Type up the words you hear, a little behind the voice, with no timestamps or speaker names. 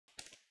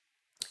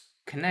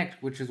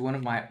Connect, which is one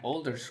of my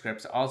older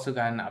scripts, also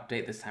got an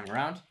update this time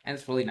around, and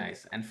it's really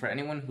nice. And for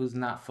anyone who's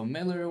not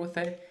familiar with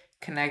it,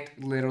 Connect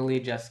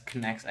literally just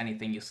connects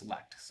anything you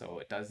select. So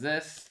it does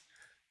this,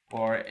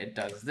 or it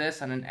does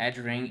this on an edge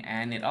ring,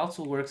 and it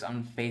also works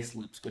on face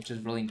loops, which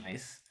is really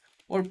nice,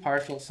 or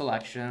partial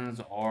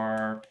selections,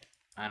 or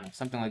I don't know,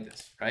 something like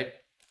this, right?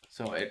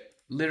 So it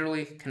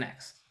literally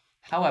connects.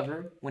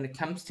 However, when it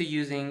comes to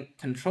using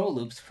control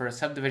loops for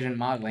subdivision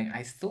modeling,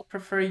 I still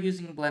prefer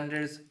using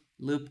Blender's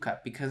loop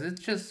cut because it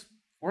just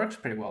works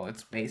pretty well.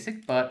 It's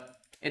basic, but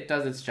it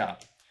does its job.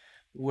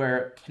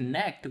 Where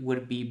connect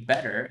would be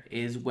better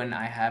is when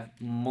I have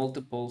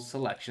multiple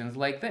selections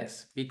like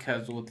this,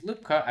 because with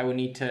loop cut, I would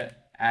need to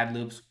add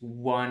loops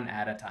one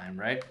at a time,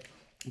 right?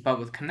 But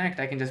with connect,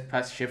 I can just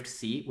press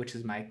SHIFT+C, which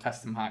is my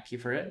custom hotkey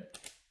for it.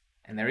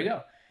 And there we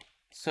go.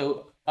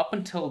 So up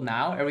until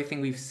now, everything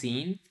we've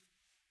seen,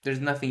 there's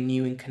nothing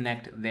new in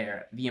connect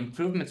there. The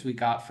improvements we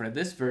got for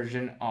this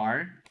version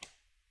are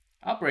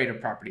operator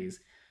properties.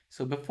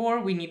 So before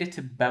we needed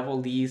to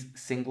bevel these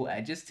single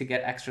edges to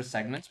get extra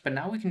segments, but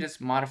now we can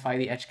just modify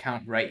the edge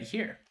count right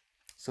here.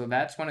 So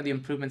that's one of the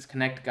improvements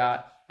Connect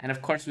got. And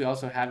of course, we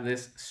also have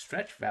this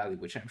stretch value,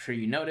 which I'm sure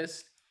you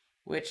noticed,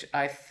 which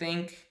I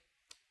think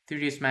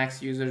 3ds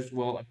Max users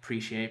will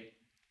appreciate.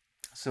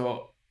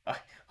 So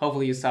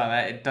hopefully you saw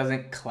that. It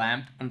doesn't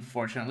clamp,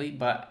 unfortunately,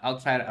 but I'll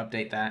try to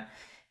update that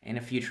in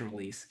a future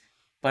release.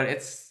 But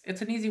it's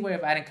an easy way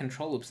of adding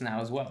control loops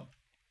now as well.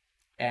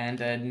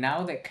 And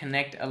now that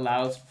Connect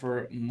allows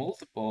for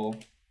multiple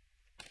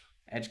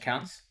edge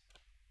counts,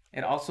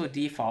 it also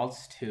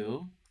defaults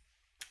to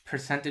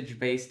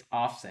percentage-based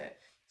offset.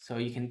 So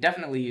you can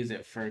definitely use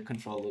it for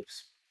control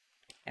loops.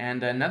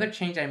 And another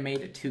change I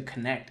made to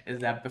Connect is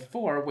that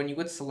before, when you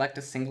would select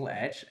a single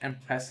edge and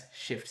press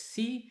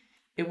Shift-C,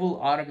 it will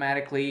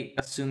automatically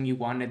assume you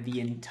wanted the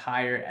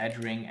entire edge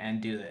ring and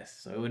do this.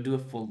 So it would do a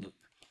full loop.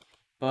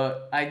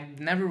 But I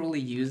never really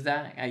use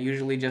that. I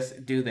usually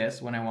just do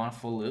this when I want a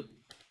full loop.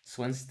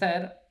 So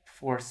instead,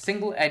 for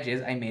single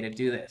edges, I made it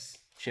do this.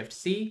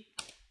 Shift-C,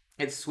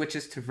 it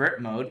switches to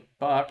vert mode,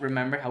 but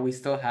remember how we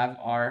still have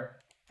our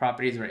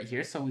properties right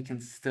here, so we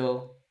can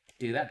still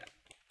do that,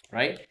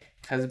 right?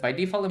 Because by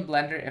default in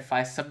Blender, if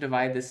I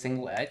subdivide this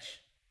single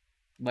edge,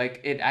 like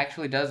it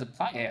actually does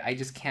apply it, I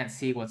just can't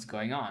see what's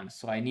going on.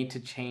 So I need to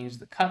change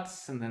the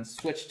cuts and then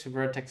switch to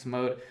vertex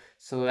mode.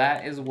 So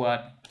that is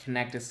what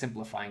Connect is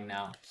simplifying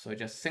now. So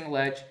just single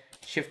edge,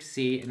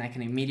 Shift-C, and I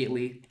can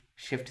immediately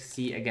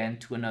Shift-C again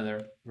to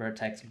another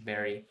vertex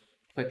very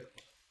quick.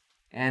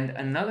 And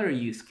another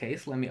use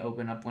case, let me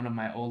open up one of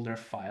my older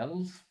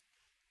files.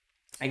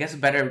 I guess a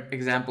better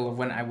example of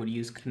when I would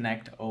use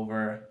Connect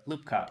over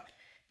loop cut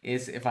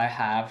is if I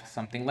have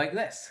something like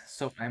this.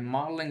 So I'm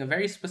modeling a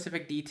very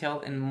specific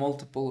detail in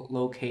multiple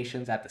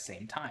locations at the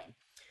same time.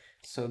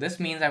 So this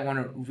means I want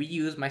to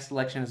reuse my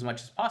selection as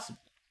much as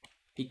possible.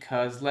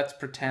 Because let's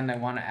pretend I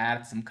want to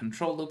add some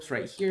control loops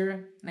right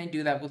here, and I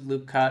do that with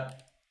loop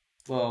cut.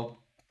 Well,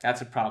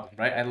 that's a problem,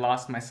 right? I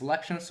lost my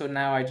selection, so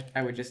now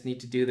I would just need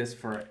to do this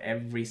for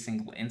every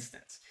single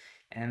instance,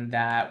 and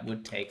that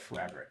would take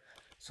forever.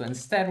 So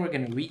instead, we're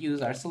going to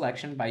reuse our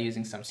selection by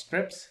using some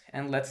scripts,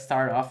 and let's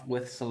start off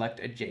with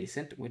select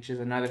adjacent, which is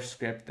another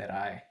script that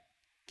I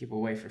give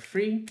away for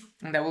free,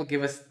 and that will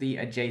give us the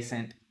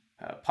adjacent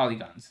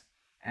polygons.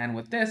 And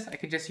with this, I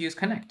can just use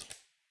connect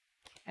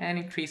and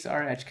increase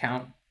our edge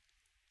count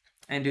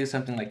and do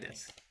something like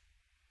this.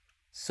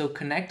 So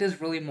connect is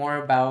really more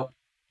about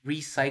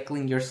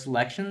recycling your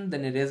selection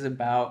than it is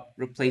about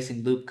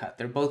replacing loop cut.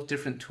 They're both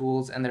different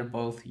tools and they're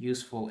both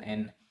useful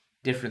in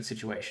different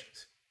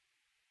situations.